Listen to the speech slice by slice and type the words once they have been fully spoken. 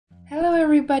Hello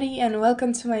everybody and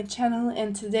welcome to my channel,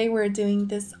 and today we're doing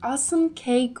this awesome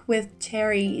cake with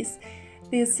cherries.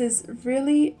 This is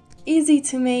really easy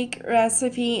to make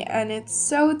recipe and it's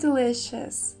so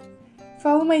delicious.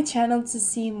 Follow my channel to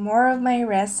see more of my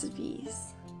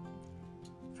recipes.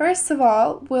 First of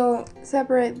all, we'll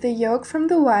separate the yolk from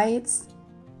the whites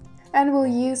and we'll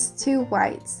use 2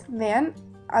 whites. Then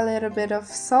a little bit of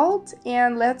salt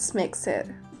and let's mix it.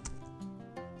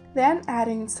 Then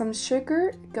adding some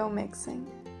sugar, go mixing.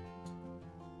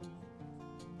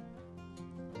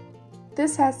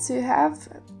 This has to have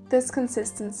this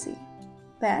consistency.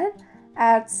 Then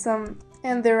add some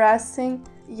and the resting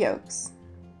yolks.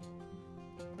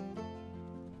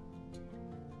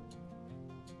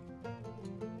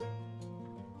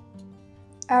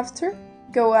 After,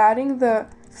 go adding the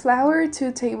flour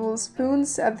 2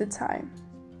 tablespoons at the time.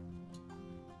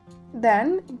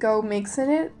 Then go mixing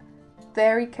it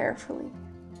very carefully.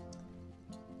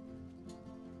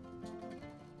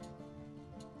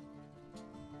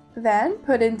 Then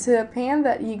put into a pan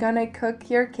that you're gonna cook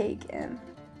your cake in.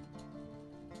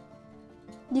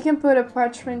 You can put a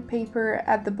parchment paper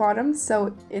at the bottom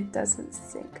so it doesn't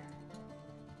stick.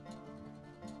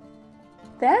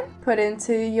 Then put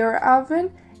into your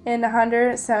oven in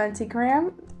 170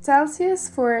 degrees Celsius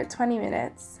for 20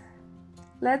 minutes.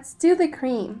 Let's do the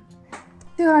cream.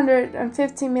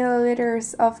 250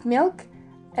 milliliters of milk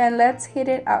and let's heat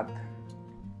it up.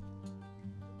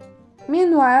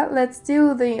 Meanwhile, let's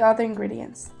do the other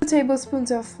ingredients. 2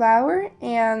 tablespoons of flour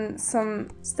and some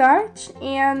starch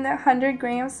and 100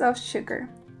 grams of sugar.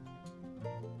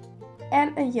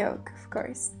 And a yolk, of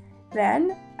course.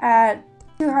 Then add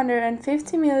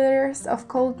 250 milliliters of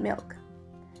cold milk.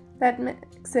 Let's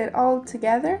mix it all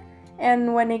together,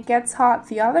 and when it gets hot,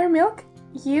 the other milk,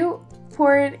 you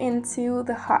pour it into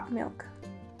the hot milk.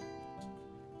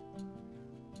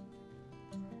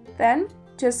 Then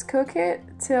just cook it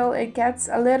till it gets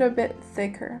a little bit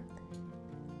thicker.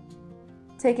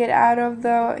 Take it out of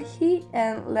the heat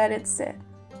and let it sit.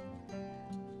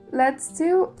 Let's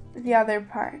do the other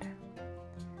part.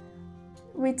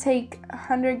 We take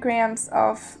 100 grams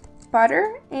of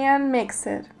butter and mix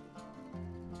it.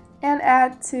 And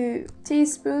add 2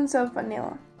 teaspoons of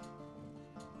vanilla.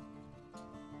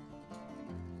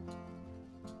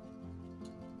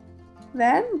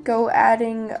 Then go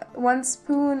adding 1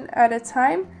 spoon at a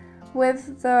time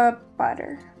with the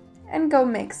butter and go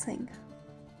mixing.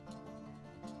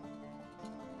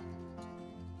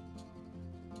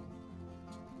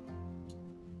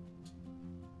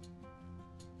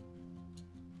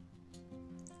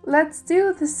 Let's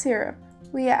do the syrup.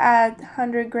 We add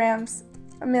 100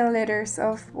 milliliters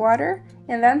of water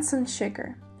and then some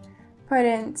sugar. Put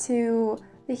into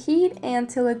the heat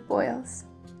until it boils.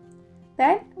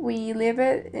 Then we leave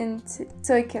it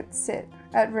so it can sit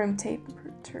at room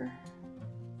temperature.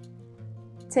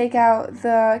 Take out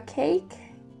the cake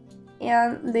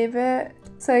and leave it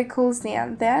so it cools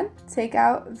down. Then take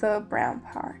out the brown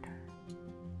part.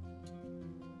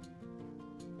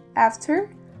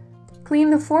 After, clean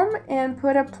the form and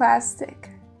put a plastic.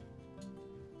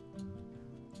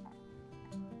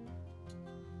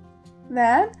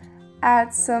 Then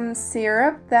add some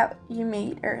syrup that you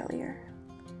made earlier.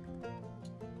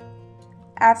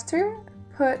 After,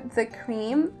 put the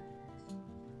cream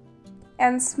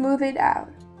and smooth it out.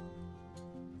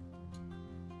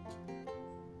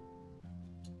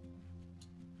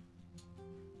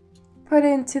 Put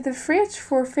it into the fridge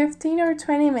for 15 or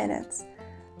 20 minutes.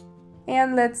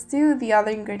 And let's do the other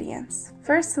ingredients.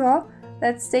 First of all,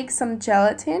 let's take some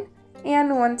gelatin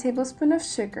and 1 tablespoon of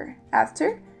sugar.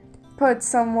 After, put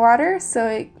some water so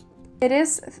it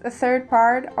is a third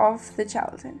part of the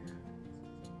gelatin.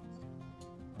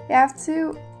 You have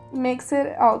to mix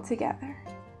it all together.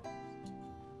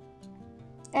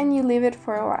 And you leave it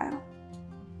for a while.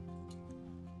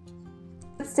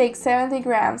 Let's take 70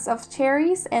 grams of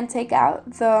cherries and take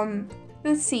out the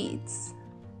seeds.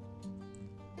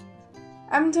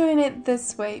 I'm doing it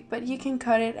this way, but you can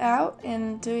cut it out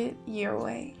and do it your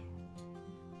way.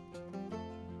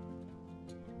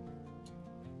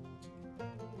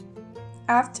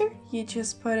 After, you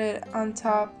just put it on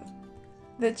top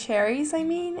the cherries,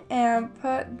 and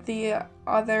put the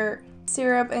other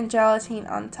syrup and gelatin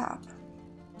on top.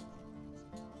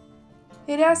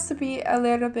 It has to be a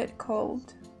little bit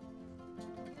cold.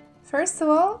 First of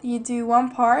all, you do 1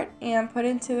 part and put it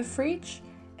into the fridge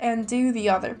and do the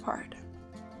other part.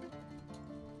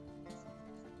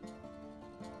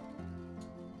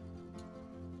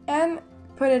 And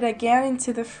put it again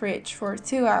into the fridge for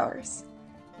 2 hours.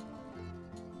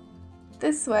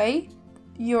 This way,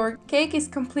 your cake is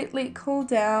completely cooled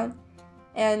down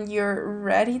and you're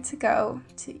ready to go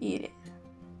to eat it.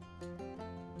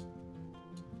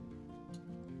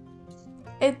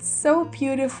 It's so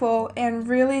beautiful and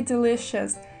really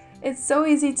delicious. It's so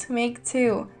easy to make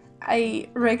too. I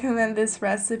recommend this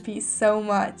recipe so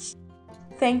much.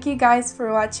 Thank you guys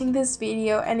for watching this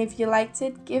video, and if you liked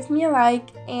it, give me a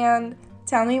like and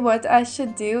tell me what I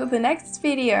should do the next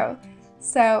video.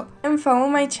 And follow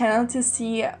my channel to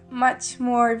see much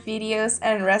more videos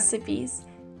and recipes.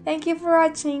 Thank you for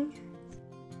watching.